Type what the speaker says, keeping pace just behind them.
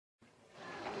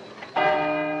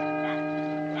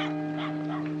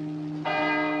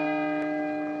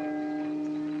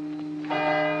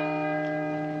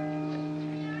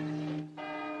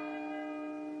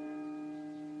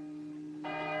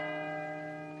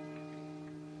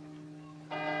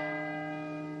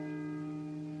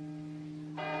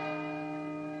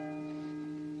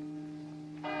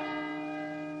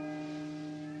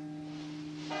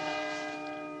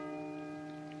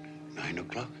9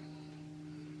 o'clock.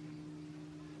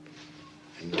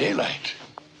 And daylight.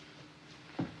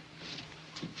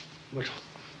 But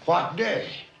what day?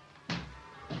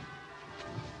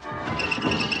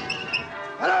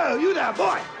 Hello, you there,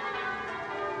 boy.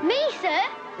 Me, sir?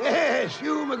 Yes,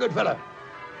 you, my good fellow.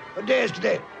 What day is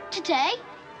today? Today?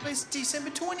 It's December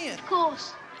 20th. Of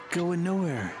course. Going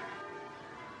nowhere.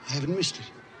 I haven't missed it.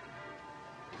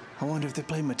 I wonder if they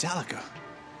play Metallica.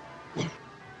 Well,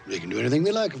 they can do anything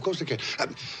they like. Of course they can.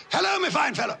 Hello, my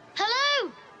fine fellow.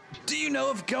 Hello! Do you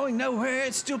know if Going Nowhere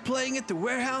is still playing at the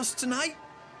warehouse tonight?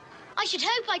 I should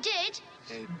hope I did.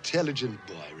 Intelligent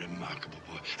boy, remarkable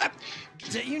boy.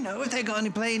 Do you know if they're going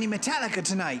to play any Metallica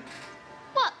tonight?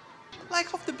 What?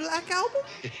 Like off the Black Album?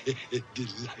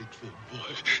 Delightful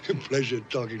boy. Pleasure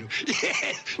talking to you.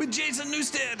 Yes. With Jason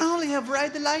Newsted. I only have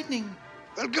Ride the Lightning.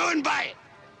 Well, go and buy it.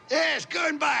 Yes, go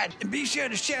and buy it. And be sure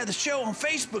to share the show on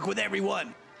Facebook with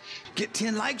everyone. Get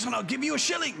 10 likes and I'll give you a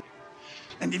shilling.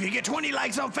 And if you get 20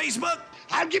 likes on Facebook,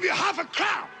 I'll give you half a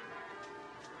crown.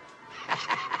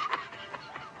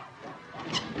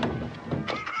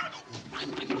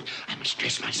 I must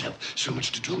dress myself. So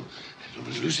much to do. I don't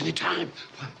want to lose any time.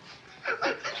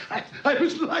 I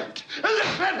was light as a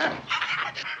feather.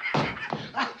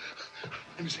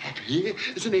 I'm as happy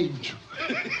as an angel.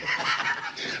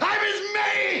 I'm as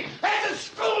merry as a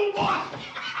schoolboy.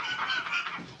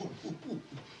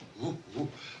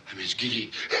 I'm as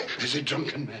giddy as a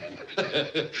drunken man.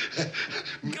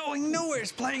 Going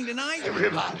Nowhere's playing tonight.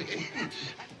 Everybody.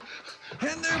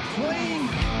 And they're playing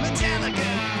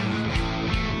Metallica.